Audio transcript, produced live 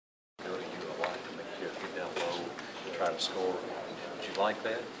try to score. Did you like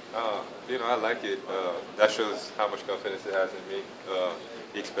that? I like it. That shows how much confidence it has in me.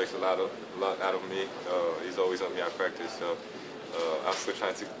 He expects a lot out of me. He's always on me at practice, so I'm still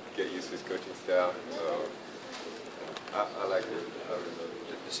trying to get used to his coaching style. I like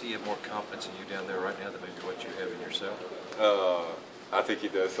it. Does he have more confidence in you down there right now than maybe what you have in yourself? I think he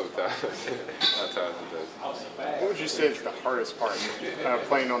does sometimes. At times he does. What would you say is the hardest part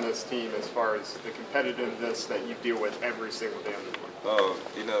playing on this team as far as the competitiveness that you deal with every single day on the court?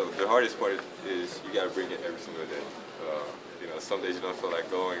 The hardest part is you got to bring it every single day. Some days you don't feel like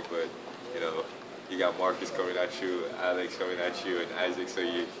going, but you got Marcus coming at you, Alex coming at you, and Isaac. So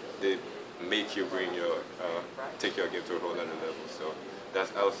they make you take your game to a whole other level. So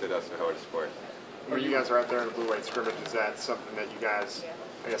I would say that's the hardest part. When you guys are out there in the blue-white scrimmage, is that something that you guys,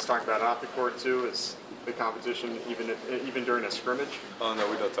 I guess, talk about off the court too? Is the competition even during a scrimmage? Oh no,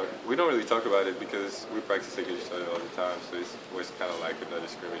 we don't talk. We don't really talk about it because we practice against each other all the time. So it's always kind of like another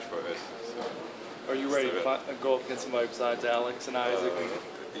scrimmage for us. So, are you ready to go up against somebody besides Alex and Isaac?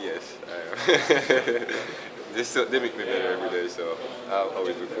 Yes, I am. They make me better every day, so I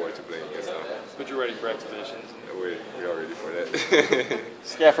always look forward to playing against them. But you're ready for exhibitions? We are ready for that.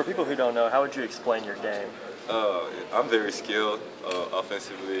 Yeah, for people who don't know, how would you explain your game? I'm very skilled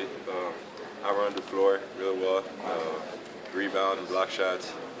offensively. I run the floor really well. Rebound and block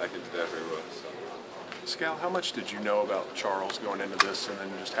shots, I can do that very well. So. Skal, how much did you know about Charles going into this, and then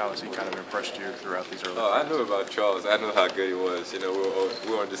just how has he kind of impressed you throughout these early I knew about Charles. I knew how good he was. We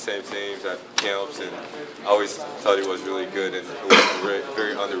were on the same teams at camps, and I always thought he was really good, and he was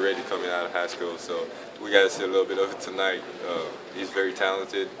very underrated coming out of high school. So we got to see a little bit of it tonight. He's very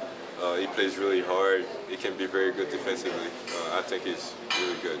talented. He plays really hard. He can be very good defensively. I think he's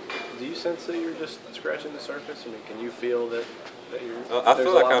really good. Do you sense that you're just scratching the surface? I mean, can you feel that you're? I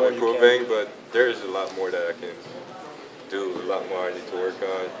feel like I'm improving, but there is a lot more that I can do. A lot more I need to work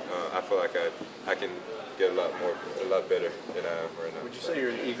on. I feel like I can get a lot better than I am right now. Would you say you're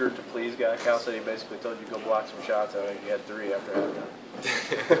an eager to please guy? Cal said he basically told you to go block some shots. I think you had 3 after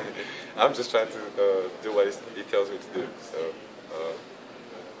halftime. I'm just trying to do what he tells me to do. So.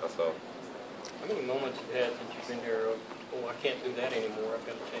 That's all. How many moments you've had since you've been here? Oh, I can't do that anymore. I've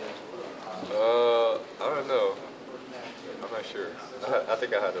got to change. I don't know. I'm not sure. I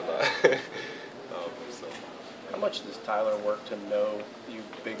think I had a lot. So. How much does Tyler work to know you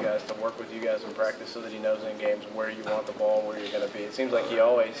big guys, to work with you guys in practice so that he knows in games where you want the ball, where you're going to be? It seems like he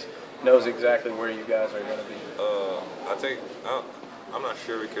always knows exactly where you guys are going to be. I'm not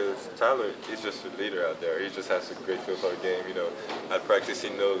sure because Tyler is just a leader out there. He just has a great feel for the game. At practice he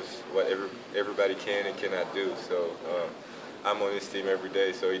knows what everybody can and cannot do. So I'm on his team every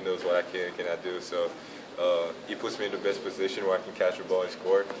day, so he knows what I can and cannot do. So he puts me in the best position where I can catch the ball and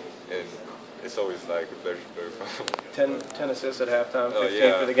score. And it's always like a pleasure to play for him. 10 assists at halftime, 15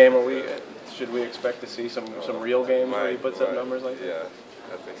 yeah. for the game. Should we expect to see some real games where he puts up numbers like that?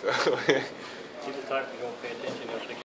 Yeah, I think so. He's the type who don't pay attention.